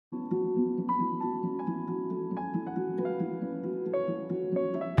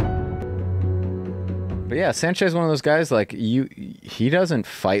But yeah, Saenchai is one of those guys, like, he doesn't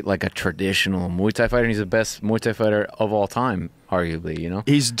fight like a traditional Muay Thai fighter. He's the best Muay Thai fighter of all time, arguably, you know?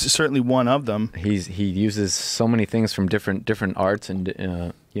 He's certainly one of them. He uses so many things from different arts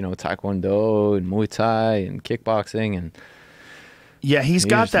and, you know, Taekwondo and Muay Thai and kickboxing. And yeah, he's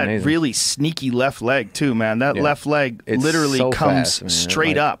got that amazing. Really sneaky left leg, too, man. That left leg literally so comes fast,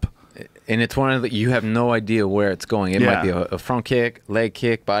 straight up. And it's one of the, you have no idea where it's going. It might be a front kick, leg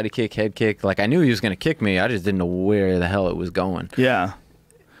kick, body kick, head kick. Like, I knew he was going to kick me. I just didn't know where the hell it was going. Yeah.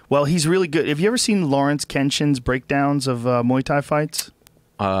 Well, he's really good. Have you ever seen Lawrence Kenshin's breakdowns of Muay Thai fights?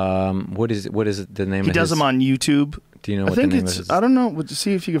 What is it, the name of He does them on YouTube. Do you know what the name is? I don't know.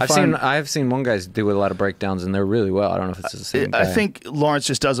 See if you can find. I've seen one guy do a lot of breakdowns, and they're really well. I don't know if it's the same guy. I think Lawrence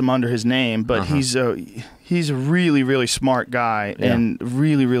just does them under his name, but he's a really, really smart guy and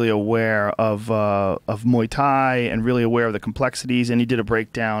really, really aware of Muay Thai and really aware of the complexities. And he did a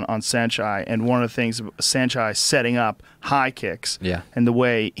breakdown on Saenchai, and one of the things Saenchai setting up high kicks and the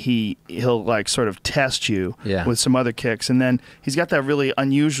way he'll like sort of test you with some other kicks, and then he's got that really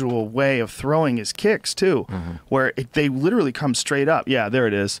unusual way of throwing his kicks too, where they literally come straight up. Yeah, there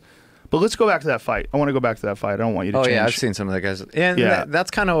it is. But let's go back to that fight. I want to go back to that fight. I don't want you to change. Oh, yeah, I've seen some of the guys. And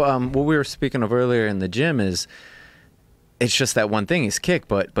that's kind of what we were speaking of earlier in the gym is it's just that one thing, his kick,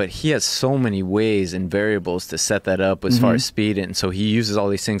 but he has so many ways and variables to set that up as far as speed, and so he uses all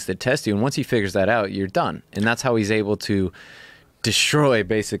these things to test you, and once he figures that out, you're done. And that's how he's able to destroy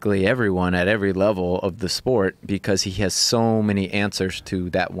basically everyone at every level of the sport, because he has so many answers to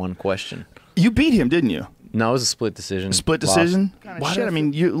that one question. You beat him, didn't you? No, it was a split decision. Split decision? Shit, I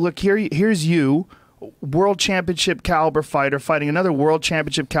mean, here's you, world championship caliber fighter, fighting another world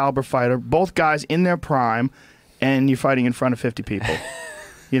championship caliber fighter, both guys in their prime, and you're fighting in front of 50 people.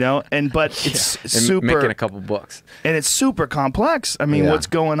 You know, but it's super making a couple bucks, and it's super complex. I mean, what's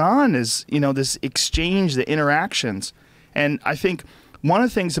going on is, you know, this exchange, the interactions, and I think one of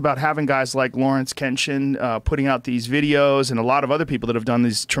the things about having guys like Lawrence Kenshin putting out these videos, and a lot of other people that have done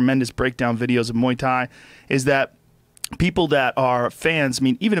these tremendous breakdown videos of Muay Thai, is that people that are fans, I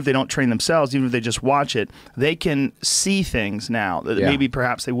mean, even if they don't train themselves, even if they just watch it, they can see things now that maybe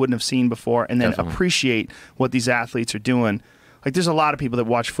perhaps they wouldn't have seen before, and then appreciate what these athletes are doing. Like, there's a lot of people that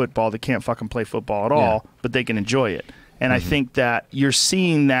watch football that can't fucking play football at all, but they can enjoy it. And I think that you're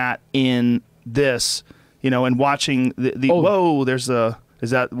seeing that in this, you know, and watching whoa, there's a,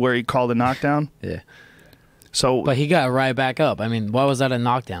 is that where he called a knockdown? Yeah. So, but he got right back up. I mean, why was that a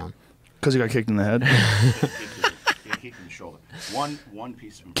knockdown? Because he got kicked in the head. Kicked in the shoulder. One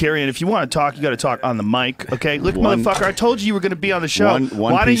piece of Carrion, if you want to talk, you got to talk on the mic, okay? Look, motherfucker, I told you you were going to be on the show.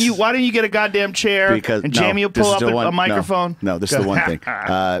 Why didn't you get a goddamn chair and Jamie will pull up a microphone? No, this is the one thing.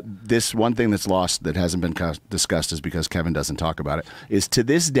 This one thing that's lost that hasn't been discussed is because Kevin doesn't talk about it, is to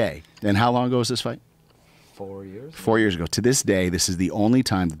this day, and how long ago was this fight? 4 years? 4 years ago. To this day, this is the only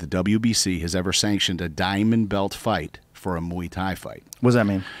time that the WBC has ever sanctioned a Diamond Belt fight for a Muay Thai fight. What does that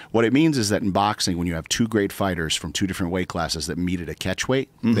mean? What it means is that in boxing, when you have two great fighters from two different weight classes that meet at a catch weight,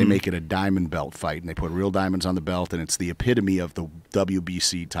 they make it a Diamond Belt fight, and they put real diamonds on the belt, and it's the epitome of the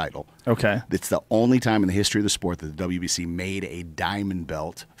WBC title. Okay. It's the only time in the history of the sport that the WBC made a Diamond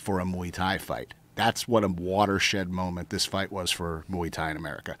Belt for a Muay Thai fight. That's what a watershed moment this fight was for Muay Thai in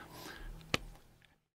America.